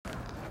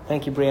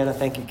Thank you, Brianna.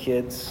 Thank you,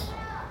 kids.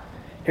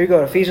 Here you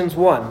go, Ephesians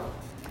 1.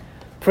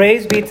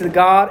 Praise be to the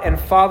God and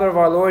Father of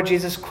our Lord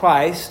Jesus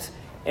Christ.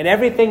 And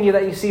everything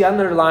that you see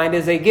underlined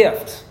is a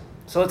gift.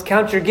 So let's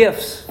count your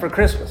gifts for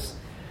Christmas.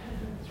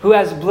 Who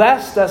has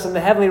blessed us in the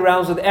heavenly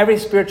realms with every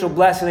spiritual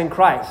blessing in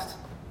Christ.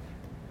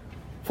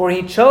 For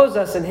he chose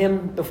us in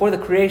him before the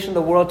creation of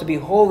the world to be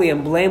holy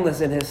and blameless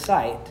in his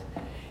sight.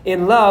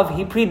 In love,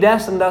 he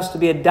predestined us to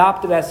be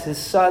adopted as his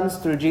sons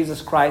through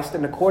Jesus Christ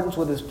in accordance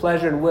with his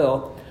pleasure and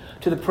will,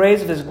 to the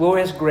praise of his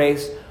glorious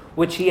grace,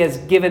 which he has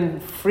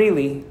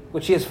freely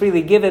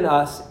given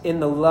us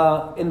in the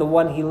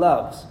one he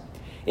loves.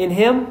 In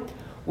him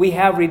we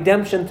have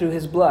redemption through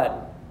his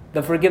blood,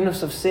 the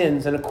forgiveness of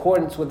sins in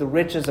accordance with the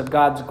riches of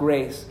God's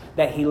grace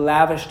that he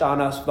lavished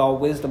on us with all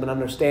wisdom and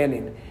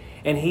understanding.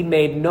 And he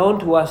made known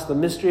to us the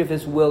mystery of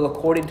his will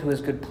according to his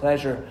good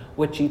pleasure,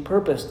 which he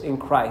purposed in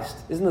Christ.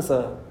 Isn't this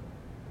a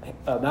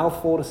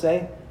mouthful to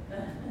say?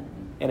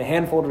 And a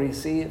handful to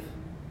receive?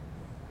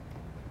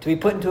 To be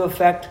put into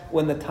effect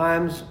when the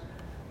times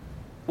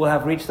will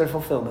have reached their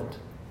fulfillment.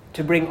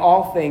 To bring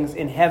all things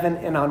in heaven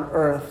and on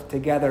earth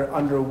together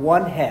under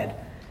one head,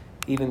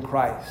 even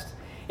Christ.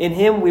 In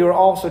him we were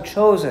also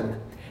chosen,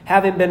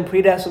 having been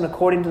predestined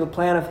according to the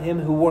plan of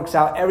him who works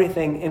out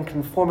everything in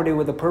conformity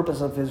with the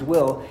purpose of his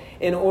will,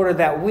 in order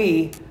that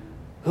we,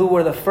 who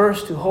were the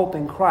first to hope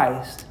in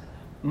Christ,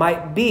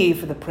 might be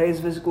for the praise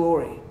of his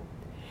glory.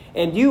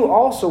 And you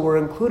also were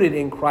included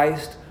in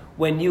Christ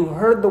when you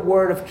heard the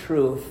word of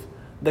truth,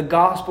 the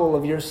gospel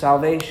of your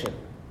salvation.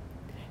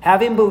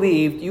 Having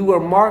believed, you were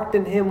marked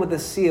in him with a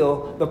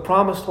seal, the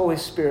promised Holy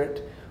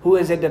Spirit, who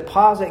is a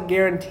deposit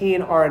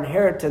guaranteeing our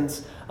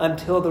inheritance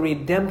until the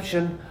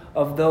redemption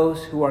of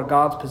those who are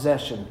God's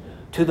possession,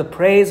 to the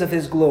praise of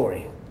his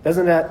glory.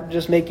 Doesn't that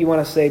just make you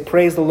want to say,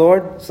 praise the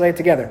Lord? Say it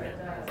together.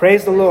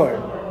 Praise the Lord.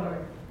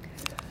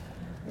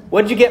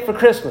 What did you get for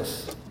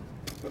Christmas?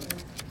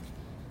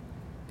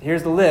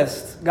 Here's the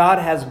list. God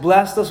has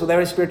blessed us with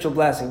every spiritual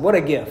blessing. What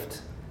a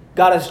gift.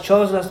 God has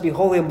chosen us to be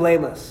holy and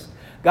blameless.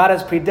 God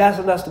has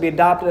predestined us to be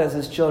adopted as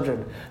his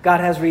children.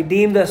 God has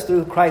redeemed us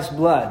through Christ's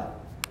blood.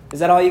 Is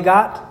that all you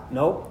got?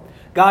 Nope.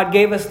 God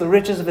gave us the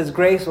riches of his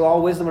grace with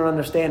all wisdom and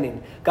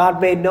understanding. God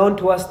made known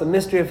to us the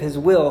mystery of his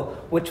will,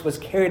 which was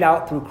carried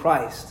out through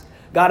Christ.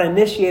 God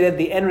initiated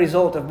the end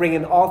result of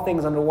bringing all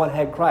things under one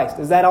head, Christ.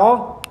 Is that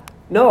all?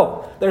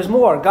 No. There's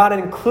more. God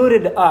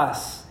included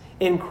us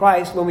in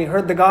Christ when we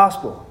heard the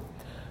gospel.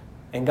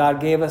 And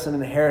God gave us an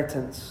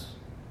inheritance.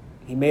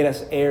 He made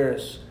us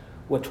heirs,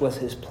 which was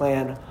his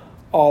plan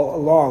all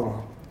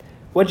along.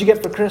 What'd you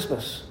get for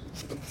Christmas?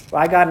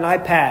 Well, I got an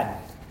iPad.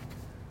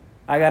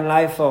 I got an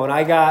iPhone.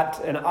 I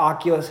got an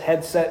Oculus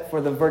headset for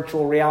the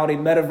virtual reality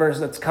metaverse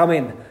that's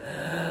coming.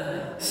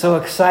 So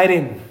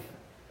exciting.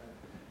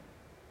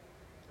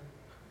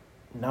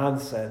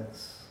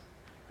 Nonsense.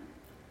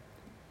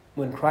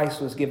 When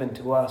Christ was given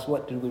to us,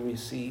 what did we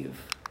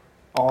receive?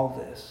 All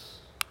this.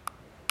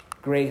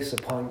 Grace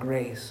upon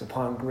grace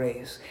upon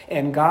grace.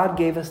 And God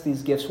gave us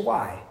these gifts.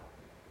 Why?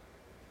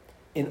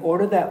 In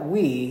order that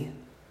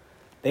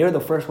they are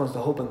the first ones to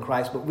hope in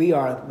Christ, but we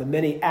are the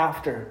many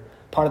after,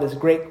 part of this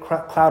great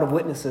cloud of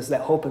witnesses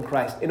that hope in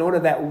Christ, in order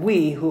that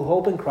we who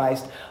hope in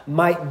Christ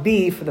might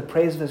be for the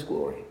praise of his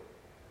glory.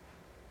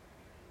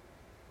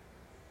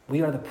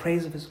 We are the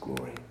praise of his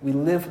glory. We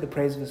live for the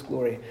praise of his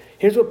glory.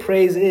 Here's what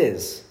praise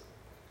is.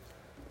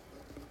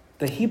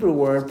 The Hebrew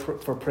word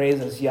for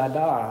praise is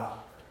yada,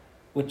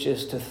 which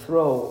is to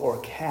throw or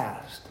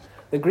cast.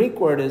 The Greek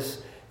word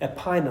is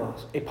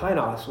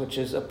epinos, which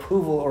is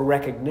approval or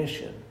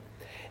recognition.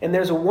 And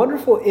there's a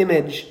wonderful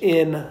image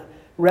in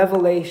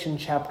Revelation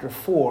chapter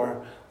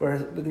 4,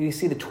 where you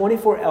see the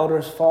 24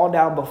 elders fall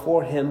down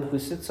before him who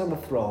sits on the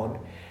throne,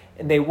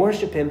 and they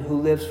worship him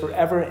who lives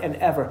forever and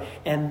ever,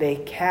 and they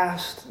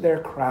cast their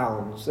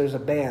crowns. There's a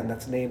band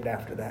that's named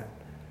after that.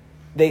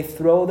 They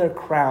throw their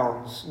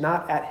crowns,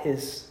 not at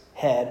his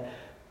head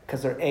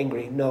because they're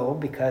angry, no,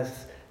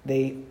 because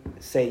they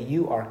say,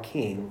 you are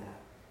king,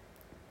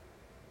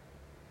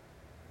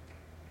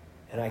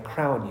 and I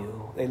crown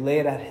you. They lay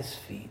it at his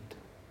feet.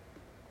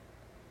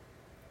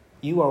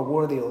 You are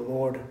worthy, O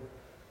Lord,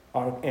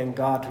 and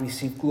God, to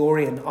receive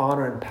glory and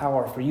honor and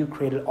power, for you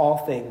created all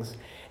things,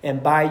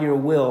 and by your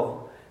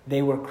will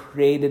they were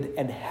created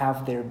and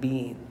have their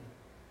being.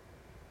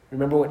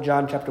 Remember what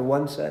John chapter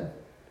 1 said?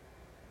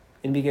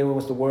 In the beginning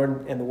was the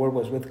Word, and the Word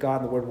was with God,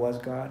 and the Word was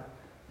God.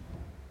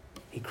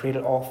 He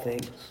created all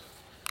things.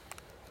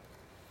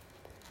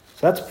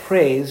 So that's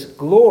praise.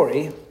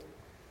 Glory,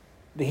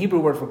 the Hebrew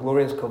word for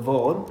glory is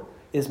kavod,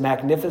 is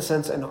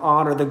magnificence and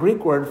honor. The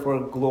Greek word for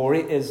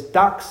glory is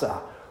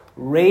doxa,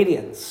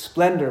 radiance,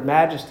 splendor,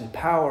 majesty,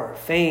 power,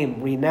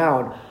 fame,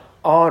 renown,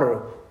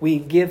 honor. We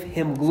give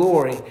him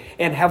glory.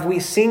 And have we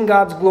seen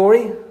God's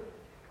glory?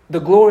 The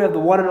glory of the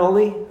one and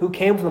only who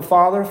came from the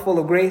Father, full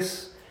of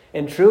grace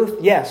and truth?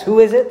 Yes. Who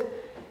is it?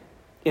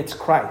 It's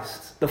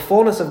Christ. The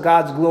fullness of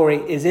God's glory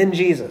is in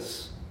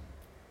Jesus.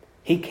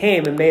 He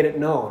came and made it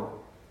known.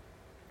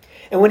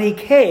 And when he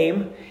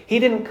came, he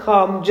didn't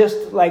come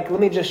just like, let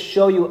me just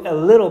show you a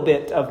little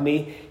bit of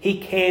me. He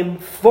came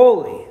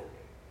fully.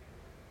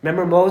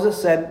 Remember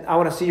Moses said, I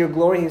want to see your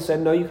glory. He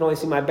said, no, you can only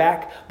see my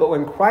back. But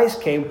when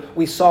Christ came,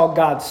 we saw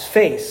God's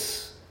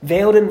face,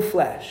 veiled in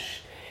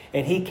flesh.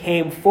 And he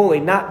came fully,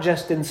 not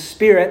just in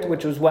spirit,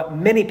 which was what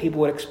many people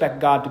would expect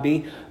God to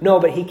be. No,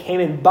 but he came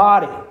in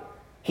body.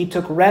 He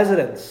took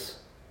residence.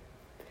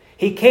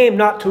 He came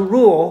not to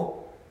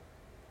rule,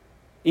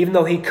 even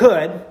though he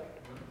could,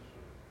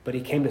 but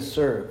he came to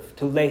serve,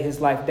 to lay his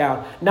life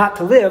down. Not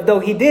to live, though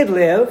he did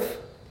live.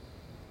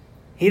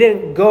 He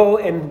didn't go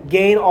and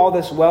gain all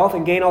this wealth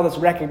and gain all this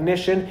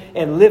recognition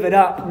and live it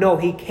up. No,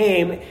 he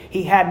came.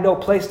 He had no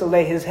place to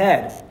lay his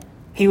head.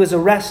 He was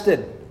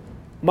arrested,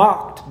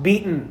 mocked,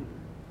 beaten,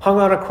 hung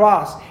on a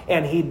cross,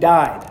 and he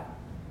died.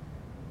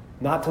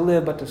 Not to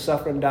live, but to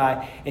suffer and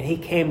die. And he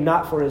came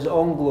not for his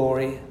own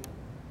glory,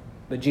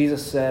 but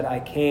Jesus said, I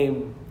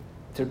came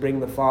to bring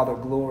the Father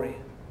glory.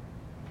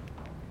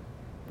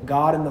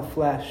 God in the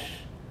flesh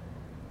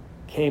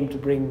came to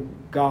bring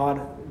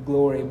God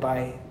glory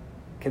by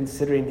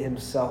considering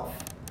himself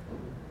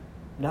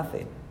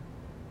nothing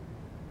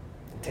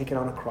and taking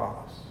on a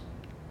cross.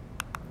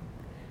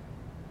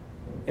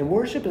 And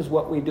worship is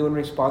what we do in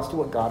response to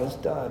what God has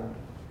done.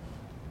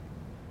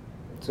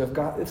 So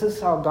if this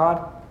is how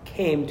God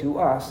came to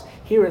us,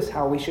 here is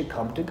how we should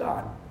come to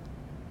God.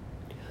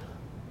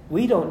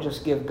 We don't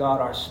just give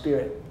God our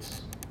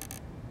spirits,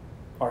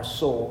 our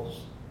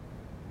souls,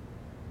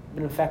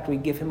 but in fact we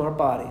give him our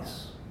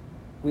bodies.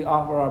 We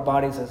offer our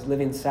bodies as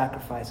living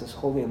sacrifices,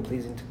 holy and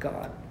pleasing to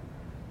God.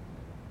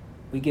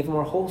 We give him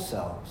our whole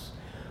selves.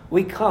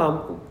 We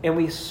come and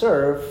we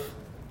serve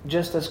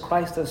just as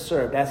Christ has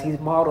served. As he's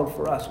modeled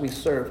for us, we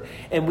serve.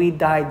 And we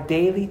die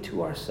daily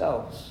to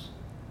ourselves.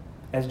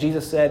 As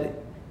Jesus said,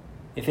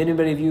 if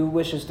anybody of you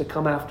wishes to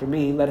come after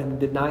me, let him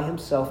deny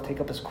himself,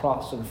 take up his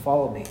cross, and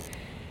follow me.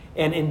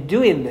 And in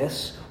doing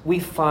this, we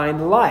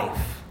find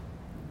life.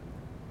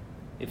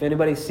 If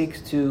anybody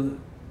seeks to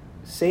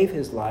save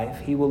his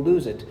life, he will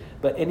lose it.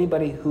 But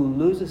anybody who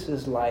loses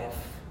his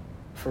life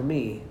for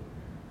me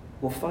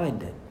will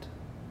find it.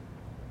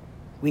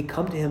 We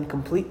come to him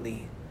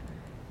completely.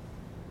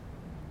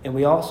 And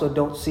we also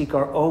don't seek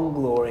our own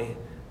glory,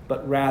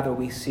 but rather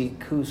we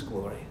seek whose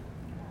glory?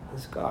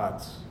 It's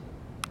God's.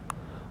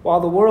 While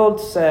the world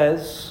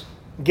says,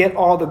 get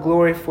all the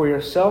glory for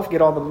yourself,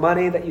 get all the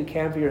money that you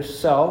can for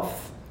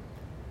yourself,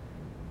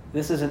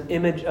 this is an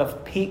image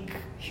of peak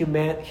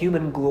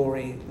human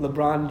glory.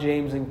 LeBron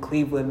James in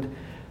Cleveland,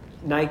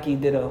 Nike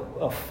did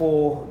a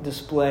full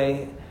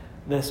display,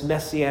 this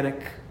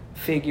messianic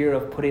figure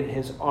of putting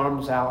his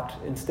arms out.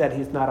 Instead,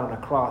 he's not on a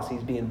cross,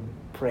 he's being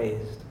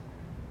praised.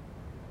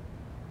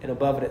 And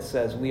above it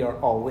says, we are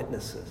all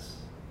witnesses.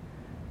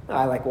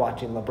 I like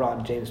watching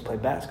LeBron James play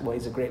basketball.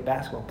 He's a great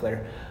basketball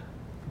player.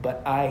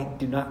 But I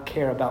do not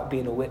care about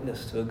being a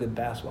witness to a good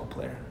basketball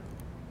player.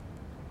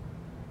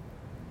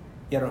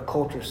 Yet our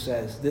culture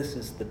says this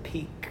is the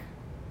peak.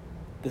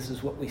 This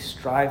is what we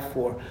strive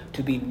for,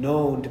 to be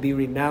known, to be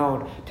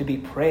renowned, to be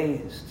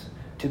praised,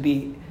 to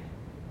be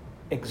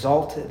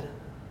exalted,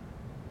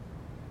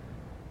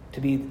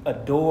 to be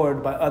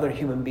adored by other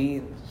human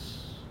beings.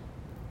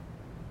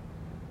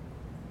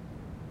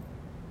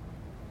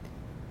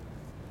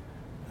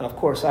 Now, of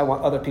course, I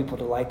want other people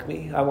to like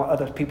me. I want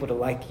other people to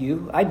like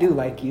you. I do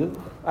like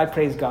you. I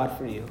praise God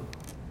for you.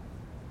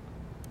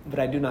 But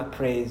I do not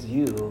praise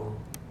you.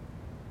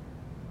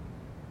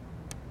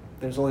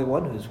 There's only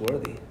one who's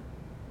worthy.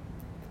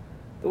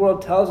 The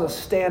world tells us,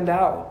 stand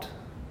out.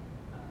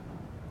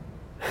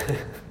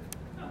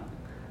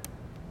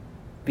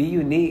 Be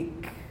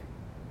unique.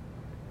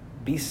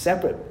 Be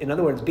separate. In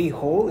other words, be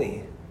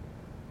holy.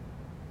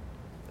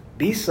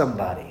 Be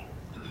somebody.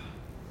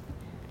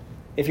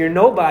 If you're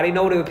nobody,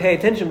 nobody will pay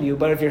attention to you.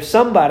 But if you're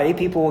somebody,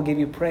 people will give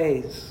you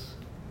praise.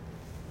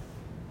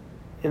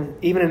 And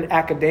even in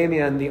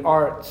academia and the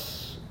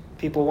arts,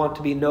 people want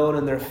to be known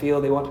in their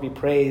field. They want to be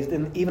praised.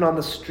 And even on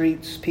the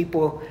streets,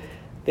 people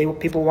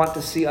want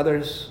to see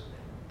others.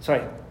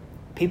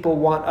 People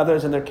want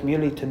others in their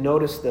community to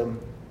notice them.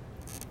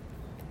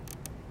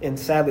 And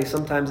sadly,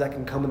 sometimes that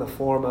can come in the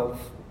form of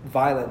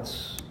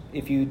violence.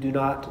 If you do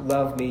not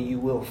love me, you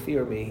will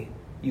fear me.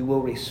 You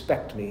will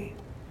respect me.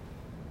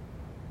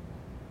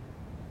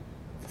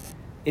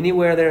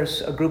 Anywhere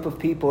there's a group of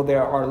people,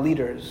 there are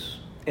leaders.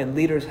 And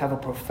leaders have a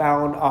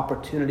profound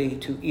opportunity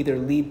to either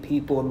lead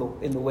people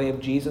in the way of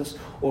Jesus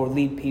or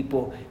lead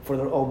people for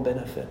their own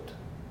benefit.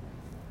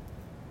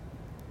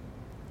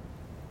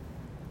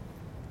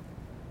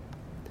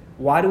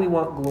 Why do we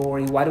want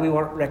glory? Why do we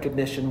want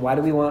recognition? Why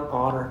do we want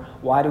honor?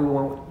 Why do we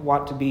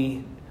want to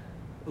be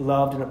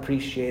loved and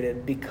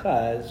appreciated?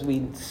 Because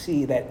we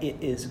see that it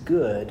is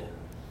good.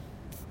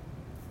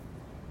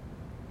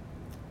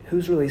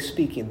 Who's really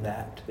speaking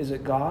that? Is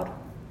it God?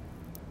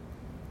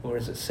 Or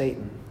is it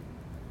Satan?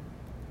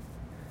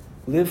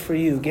 Live for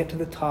you. Get to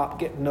the top.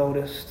 Get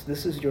noticed.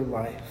 This is your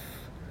life.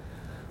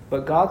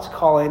 But God's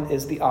calling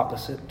is the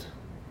opposite.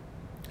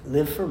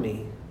 Live for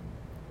me.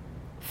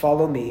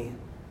 Follow me.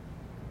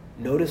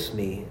 notice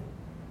me,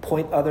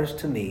 point others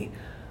to me.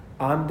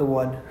 I'm the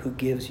one who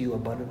gives you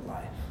abundant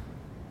life.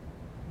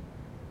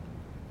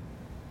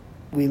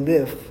 We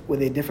live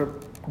with a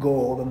different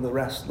goal than the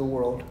rest of the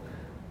world.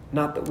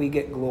 Not that we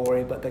get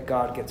glory, but that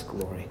God gets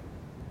glory.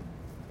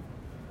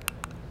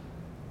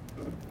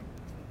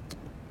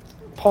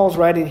 Paul's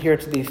writing here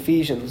to the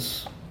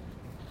Ephesians.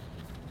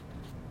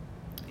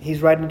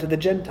 He's writing to the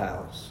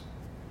Gentiles.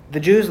 The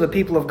Jews are the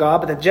people of God,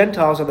 but the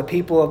Gentiles are the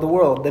people of the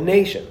world, the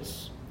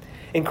nations.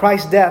 And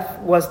Christ's death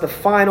was the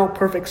final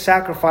perfect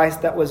sacrifice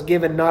that was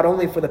given not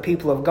only for the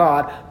people of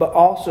God, but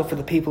also for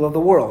the people of the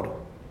world,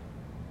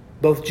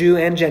 both Jew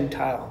and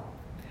Gentile.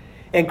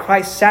 And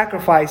Christ's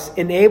sacrifice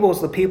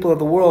enables the people of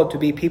the world to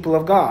be people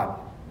of God.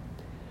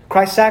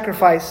 Christ's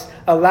sacrifice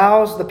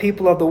allows the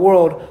people of the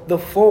world the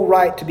full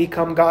right to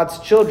become God's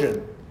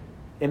children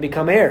and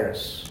become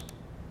heirs.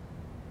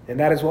 And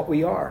that is what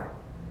we are.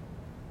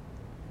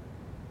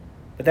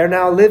 But they're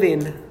now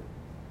living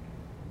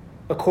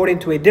according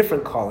to a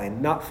different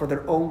calling, not for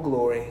their own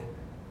glory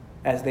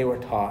as they were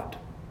taught,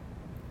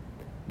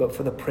 but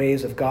for the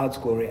praise of God's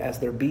glory as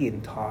they're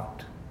being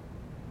taught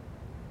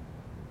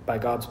by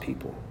God's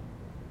people.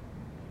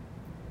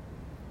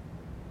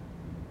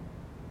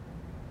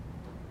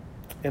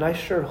 And I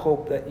sure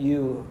hope that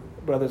you,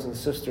 brothers and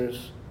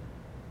sisters,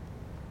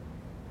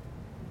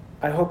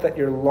 I hope that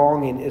your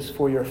longing is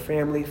for your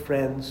family,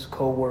 friends,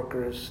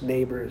 co-workers,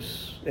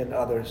 neighbors, and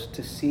others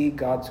to see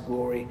God's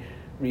glory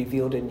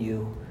revealed in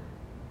you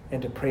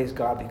and to praise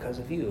God because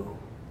of you.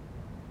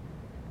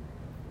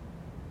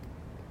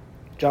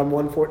 John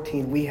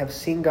 1:14, we have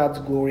seen God's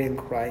glory in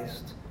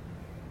Christ.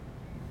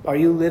 Are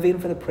you living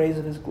for the praise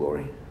of his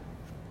glory?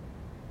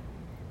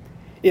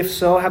 If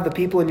so, have the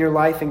people in your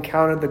life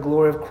encountered the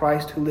glory of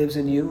Christ who lives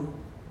in you?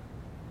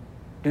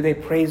 Do they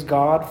praise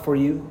God for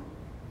you?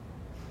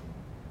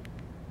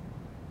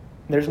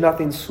 There's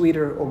nothing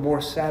sweeter or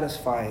more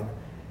satisfying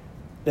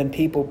than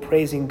people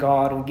praising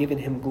God and giving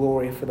him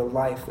glory for the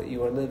life that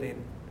you are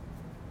living.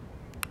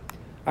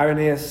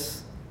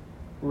 Irenaeus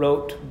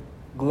wrote,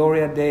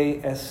 Gloria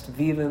Dei est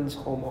vivens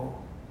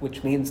homo,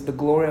 which means the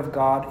glory of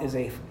God is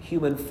a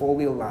human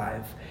fully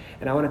alive.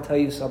 And I want to tell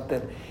you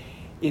something.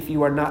 If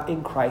you are not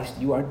in Christ,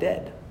 you are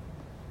dead.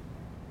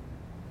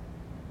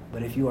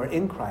 But if you are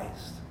in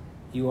Christ,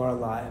 you are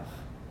alive.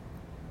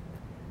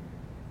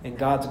 And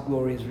God's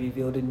glory is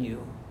revealed in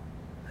you,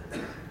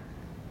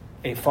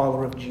 a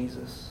follower of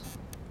Jesus.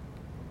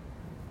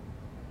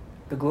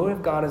 The glory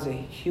of God is a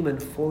human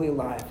fully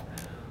alive.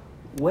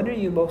 When are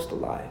you most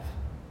alive?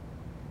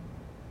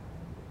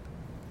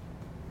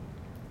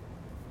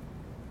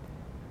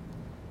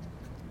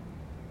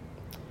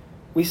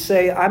 We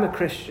say, I'm a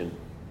Christian.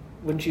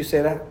 Wouldn't you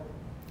say that?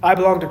 I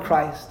belong to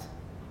Christ.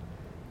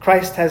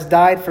 Christ has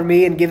died for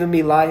me and given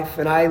me life,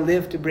 and I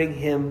live to bring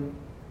him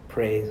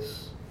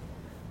praise.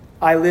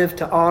 I live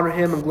to honor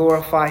him and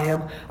glorify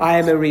him. I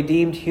am a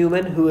redeemed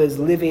human who is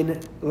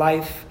living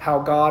life how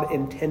God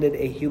intended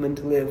a human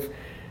to live.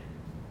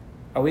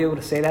 Are we able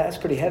to say that? That's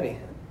pretty heavy.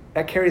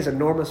 That carries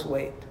enormous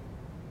weight.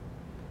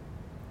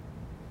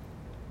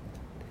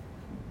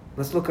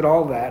 Let's look at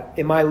all that.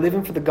 Am I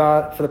living for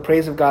the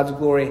praise of God's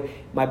glory?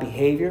 My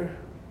behavior?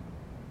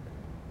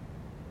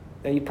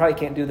 Now, you probably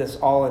can't do this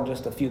all in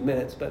just a few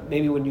minutes, but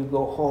maybe when you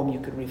go home,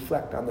 you could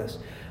reflect on this.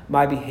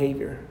 My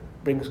behavior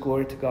brings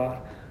glory to God.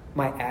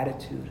 My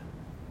attitude.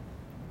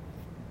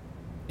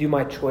 Do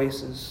my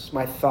choices,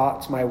 my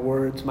thoughts, my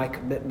words, my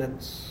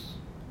commitments,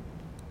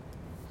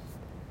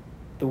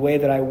 the way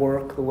that I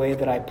work, the way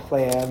that I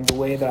plan, the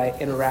way that I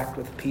interact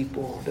with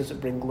people, does it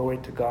bring glory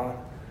to God?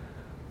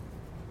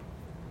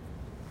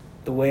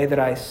 The way that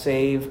I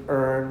save,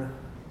 earn,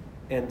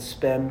 and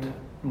spend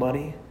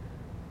money,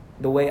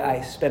 the way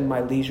I spend my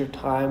leisure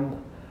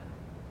time,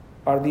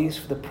 are these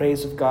for the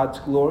praise of God's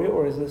glory,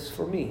 or is this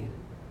for me?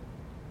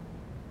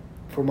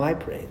 For my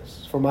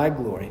praise, for my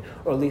glory,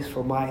 or at least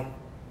for my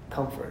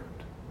comfort?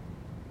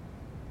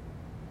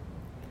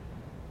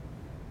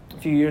 A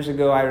few years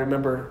ago, I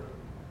remember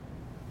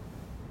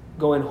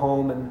going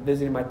home and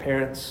visiting my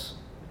parents,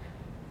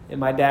 and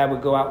my dad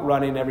would go out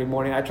running every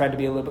morning. I tried to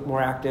be a little bit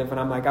more active, and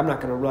I'm like, I'm not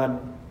going to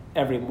run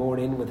every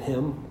morning with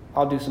him.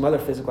 I'll do some other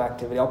physical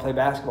activity. I'll play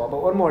basketball.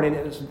 But one morning,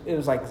 it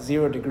was like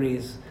 0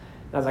 degrees.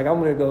 And I was like, I'm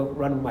going to go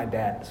run with my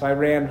dad. So I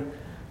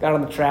got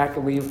on the track,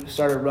 and we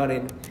started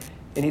running.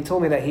 And he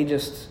told me that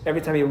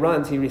every time he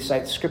runs, he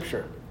recites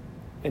scripture.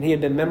 And he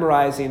had been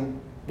memorizing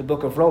the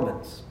book of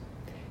Romans.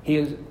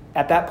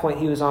 At that point,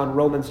 he was on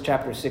Romans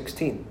chapter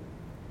 16.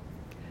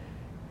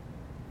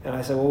 And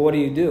I said, well, what do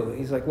you do?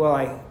 He's like,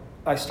 well,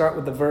 I start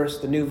with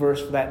the new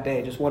verse for that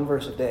day, just one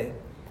verse a day.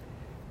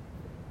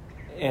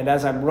 And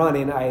as I'm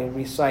running, I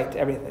recite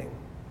everything.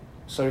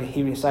 So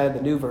he recited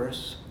the new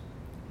verse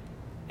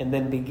and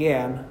then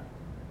began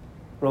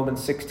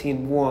Romans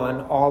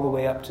 16:1 all the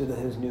way up to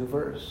his new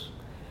verse.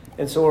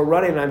 And so we're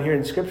running and I'm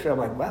hearing scripture. I'm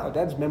like, wow,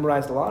 Dad's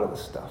memorized a lot of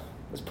this stuff.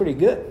 It's pretty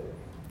good.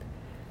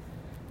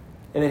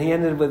 And then he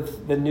ended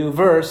with the new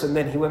verse, and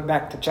then he went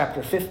back to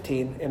chapter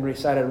 15 and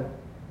recited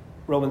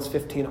Romans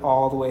 15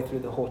 all the way through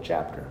the whole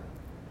chapter.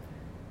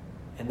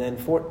 And then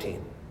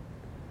 14.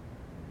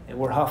 And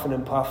we're huffing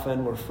and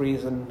puffing, we're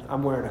freezing.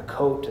 I'm wearing a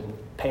coat and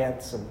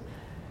pants.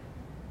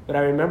 But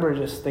I remember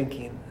just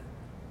thinking,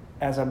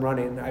 as I'm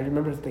running, I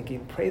remember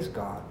thinking, praise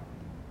God.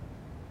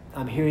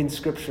 I'm hearing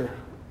Scripture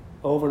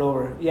over and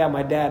over. Yeah,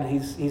 my dad,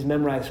 he's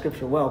memorized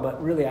Scripture well,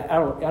 but really I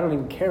don't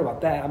even care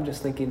about that. I'm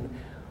just thinking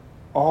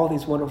all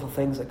these wonderful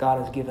things that God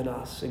has given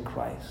us in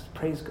Christ.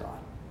 Praise God.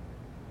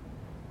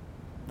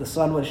 The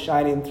sun was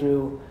shining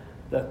through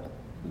the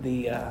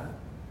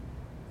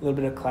little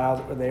bit of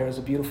clouds that were there. It was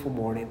a beautiful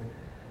morning.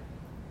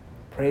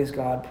 Praise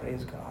God,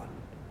 praise God.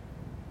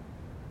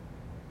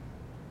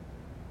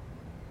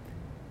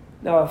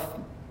 Now, if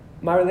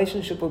my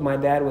relationship with my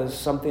dad was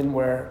something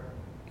where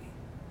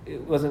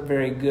it wasn't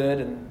very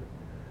good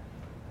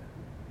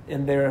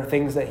and there are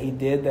things that he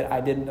did that I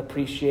didn't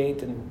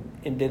appreciate and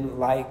didn't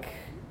like,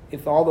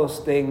 if all those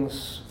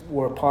things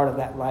were part of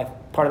that life,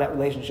 part of that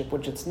relationship,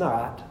 which it's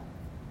not,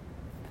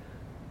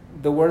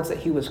 the words that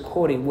he was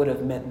quoting would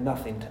have meant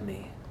nothing to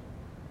me.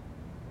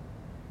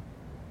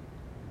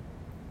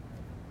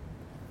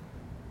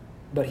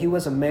 But he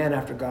was a man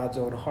after God's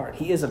own heart.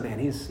 He is a man.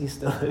 He's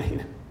still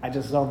living. I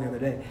just saw him the other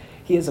day.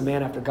 He is a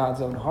man after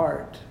God's own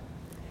heart.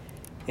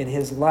 In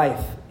his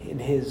life, in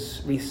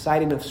his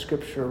reciting of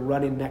Scripture,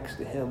 running next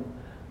to him,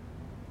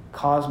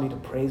 caused me to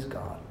praise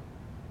God.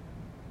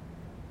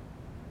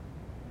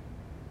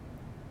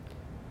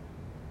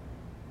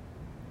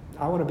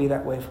 I want to be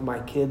that way for my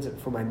kids and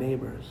for my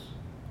neighbors.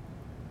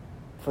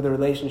 For the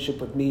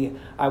relationship with me,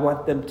 I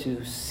want them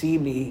to see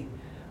me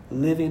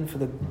living for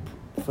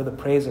the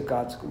praise of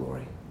God's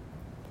glory.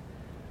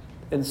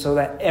 And so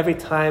that every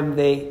time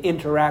they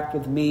interact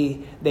with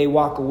me, they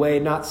walk away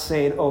not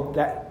saying, oh,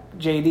 that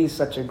JD's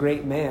such a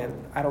great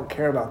man. I don't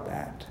care about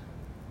that.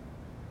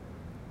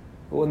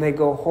 But when they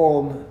go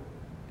home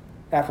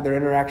after their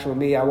interaction with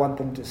me, I want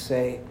them to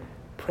say,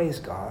 praise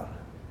God.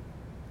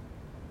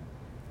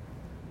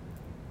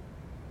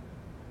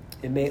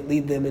 It may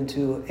lead them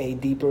into a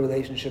deeper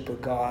relationship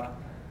with God,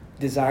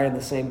 desiring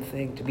the same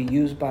thing, to be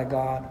used by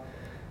God,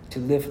 to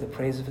live for the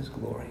praise of His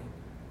glory.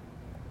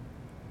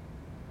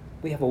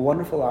 We have a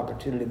wonderful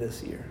opportunity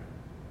this year.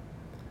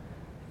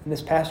 And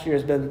this past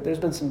year there's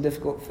been some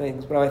difficult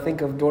things, but I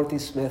think of Dorothy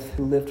Smith,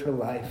 who lived her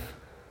life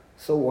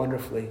so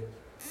wonderfully.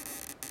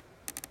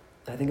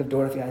 I think of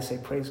Dorothy, I say,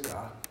 praise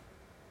God.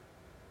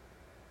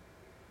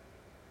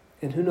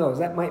 And who knows,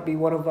 that might be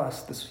one of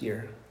us this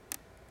year,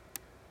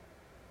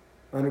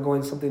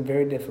 undergoing something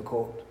very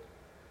difficult.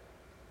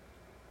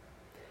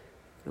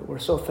 We're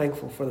so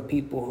thankful for the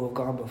people who have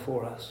gone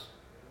before us.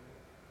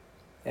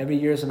 Every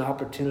year is an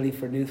opportunity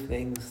for new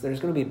things.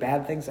 There's going to be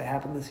bad things that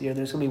happen this year.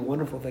 There's going to be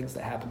wonderful things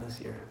that happen this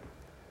year.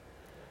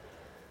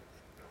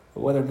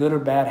 But whether good or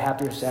bad,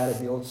 happy or sad, as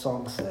the old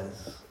song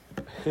says,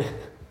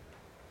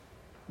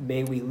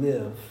 may we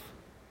live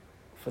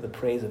for the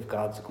praise of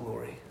God's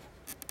glory.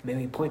 May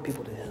we point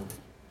people to Him.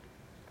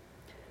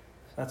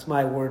 So that's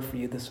my word for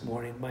you this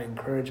morning, my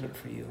encouragement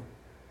for you.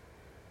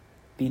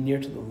 Be near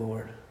to the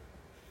Lord.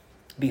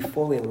 Be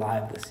fully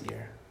alive this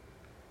year.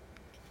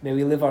 May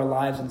we live our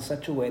lives in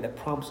such a way that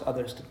prompts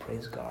others to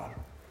praise God.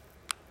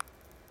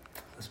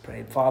 Let's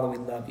pray. Father, we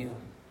love you.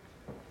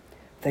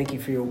 Thank you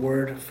for your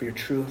word, for your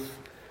truth,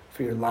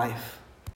 for your life.